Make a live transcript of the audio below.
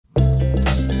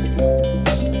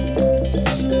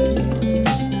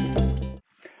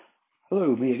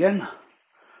me again.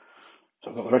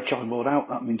 So I've got the red chopping board out,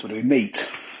 that means we're doing meat.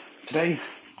 Today,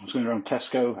 I was going around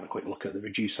Tesco, had a quick look at the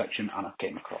reduced section, and I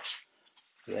came across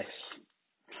this.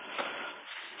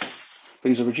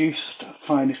 These are reduced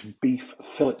finest beef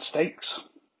fillet steaks,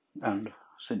 and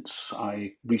since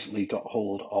I recently got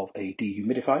hold of a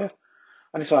dehumidifier,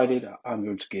 I decided I'm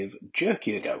going to give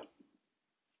Jerky a go.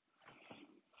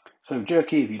 So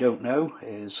Jerky, if you don't know,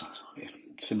 is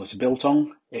similar to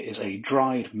biltong. It is a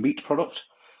dried meat product,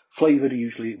 flavoured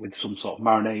usually with some sort of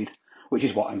marinade, which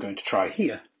is what I'm going to try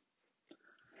here.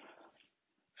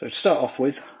 So to start off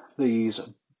with, these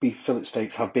beef fillet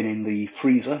steaks have been in the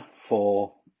freezer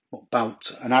for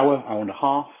about an hour and a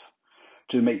half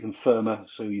to make them firmer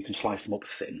so you can slice them up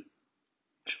thin,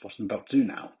 which is what I'm about to do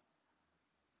now.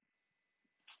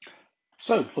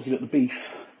 So, looking at the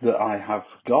beef that I have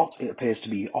got, it appears to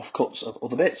be offcuts of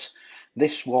other bits.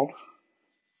 This one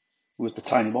was the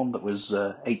tiny one that was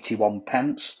 81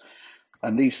 pence,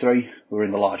 and these three were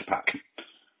in the large pack.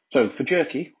 So for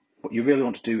jerky, what you really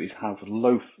want to do is have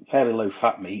fairly low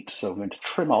fat meat. So I'm going to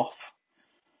trim off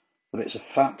the bits of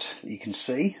fat that you can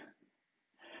see,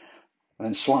 and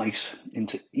then slice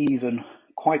into even,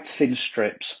 quite thin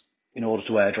strips in order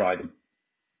to air dry them.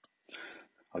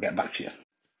 I'll get back to you.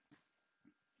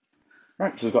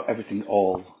 Right, so we've got everything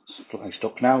all sliced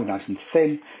up now, nice and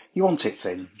thin. You want it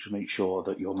thin to make sure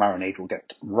that your marinade will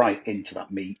get right into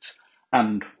that meat.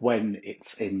 And when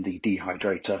it's in the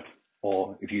dehydrator,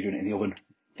 or if you're doing it in the oven,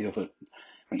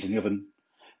 when it's in the oven,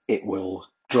 it will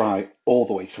dry all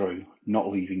the way through,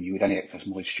 not leaving you with any excess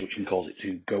moisture, which can cause it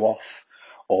to go off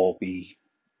or be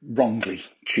wrongly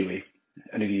chewy.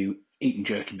 And if you've eaten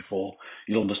jerky before,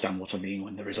 you'll understand what I mean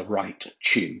when there is a right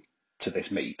chew to this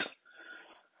meat.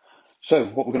 So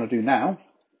what we're going to do now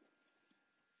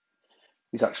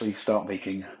is actually start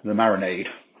making the marinade.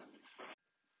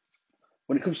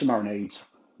 When it comes to marinades,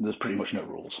 there's pretty much no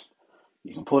rules.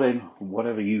 You can put in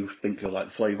whatever you think you'll like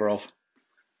the flavour of,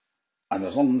 and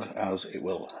as long as it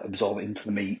will absorb into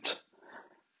the meat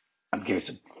and give it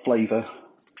a flavour,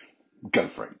 go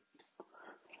for it.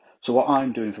 So what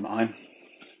I'm doing for mine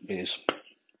is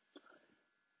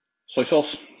soy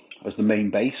sauce as the main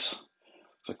base.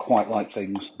 So I quite like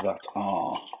things that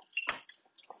are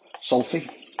salty.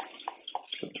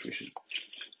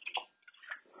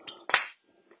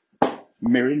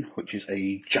 Mirin, which is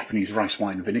a Japanese rice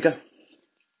wine vinegar.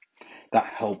 That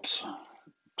helps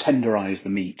tenderize the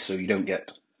meat so you don't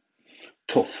get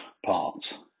tough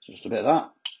parts. So just a bit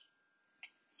of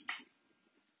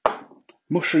that.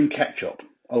 Mushroom ketchup.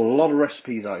 A lot of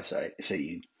recipes I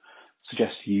see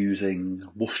suggest using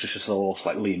Worcestershire sauce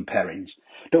like Lee and Perrins.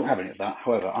 Don't have any of that.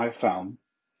 However, I've found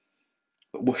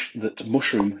that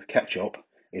mushroom ketchup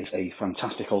is a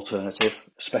fantastic alternative,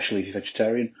 especially if you're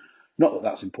vegetarian. Not that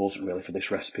that's important really for this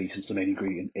recipe, since the main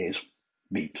ingredient is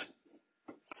meat.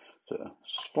 So a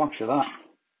splash of that.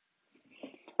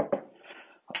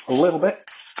 A little bit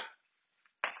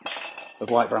of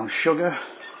light brown sugar,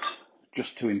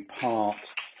 just to impart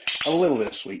a little bit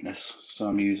of sweetness. So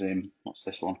I'm using, what's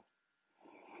this one?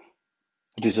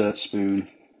 A dessert spoon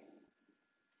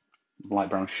of light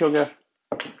brown sugar.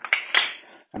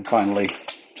 And finally,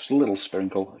 just a little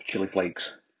sprinkle of chili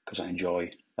flakes, because I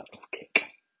enjoy that little kick.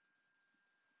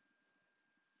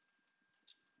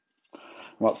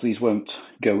 Whilst these won't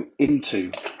go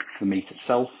into the meat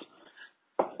itself,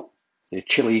 the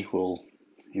chili will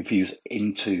infuse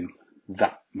into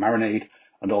that marinade,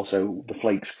 and also the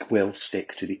flakes will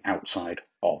stick to the outside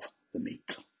of the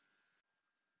meat.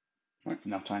 Right,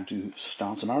 now time to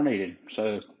start marinating.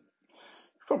 So you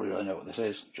probably really know what this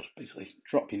is. Just basically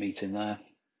drop your meat in there.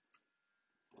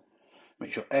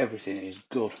 Make sure everything is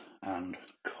good and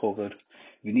covered. If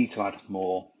you need to add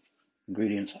more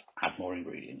ingredients, add more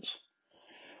ingredients.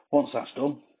 Once that's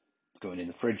done, going in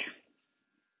the fridge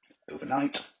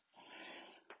overnight,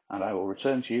 and I will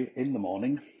return to you in the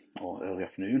morning or early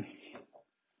afternoon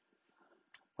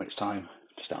when it's time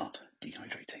to start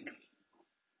dehydrating.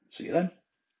 See you then.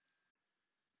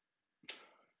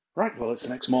 Right, well, it's the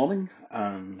next morning,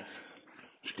 and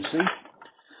as you can see,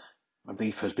 my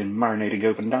beef has been marinating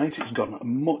overnight. It's gotten a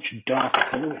much darker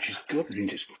colour, which is good. It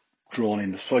means it's drawn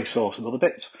in the soy sauce and other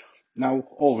bits. Now,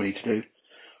 all we need to do,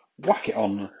 whack it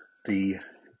on the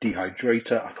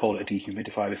dehydrator. I called it a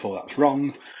dehumidifier before, that's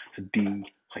wrong. It's a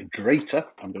dehydrator.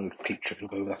 I'm going to keep tripping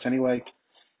over that anyway.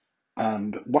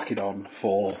 And whack it on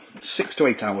for 6 to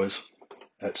 8 hours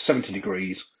at 70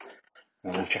 degrees.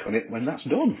 And we'll check on it when that's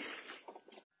done.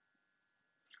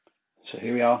 So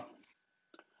here we are,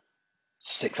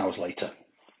 6 hours later.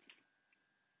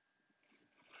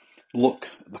 Look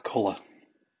at the colour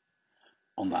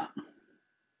on that.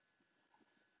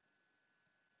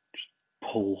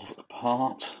 pulls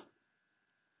apart.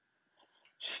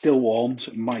 Still warm,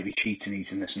 so it might be cheating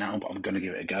eating this now, but I'm going to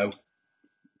give it a go.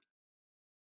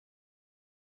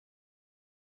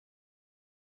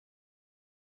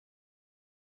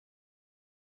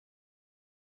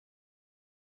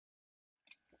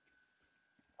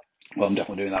 Well, I'm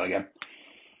definitely doing that again.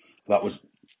 That was,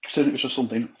 considering it was just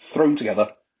something thrown together,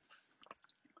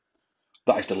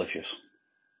 that is delicious.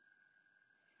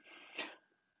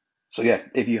 So yeah,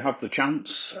 if you have the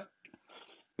chance,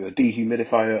 with a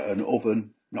dehumidifier, an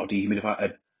oven, not a dehumidifier,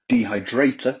 a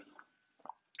dehydrator,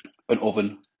 an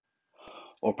oven,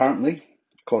 or apparently,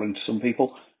 according to some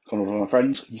people, according to one of my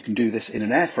friends, you can do this in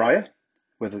an air fryer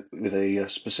with a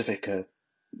specific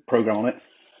program on it.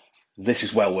 This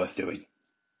is well worth doing.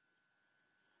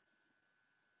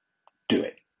 Do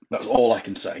it. That's all I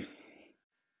can say.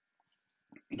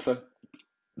 So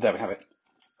there we have it.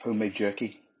 Homemade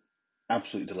jerky.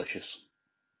 Absolutely delicious.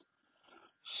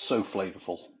 So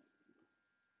flavourful.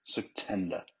 So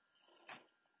tender.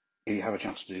 If you have a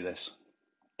chance to do this,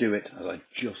 do it as I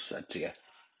just said to you.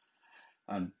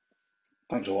 And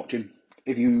thanks for watching.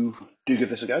 If you do give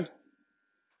this a go,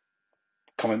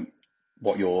 comment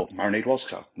what your marinade was,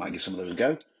 because I might give some of those a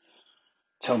go.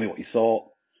 Tell me what you thought,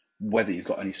 whether you've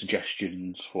got any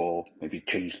suggestions for maybe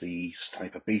change the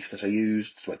type of beef that I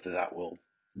used, whether that will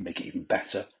make it even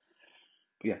better.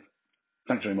 But yeah,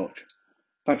 thanks very much.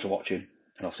 Thanks for watching,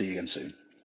 and I'll see you again soon.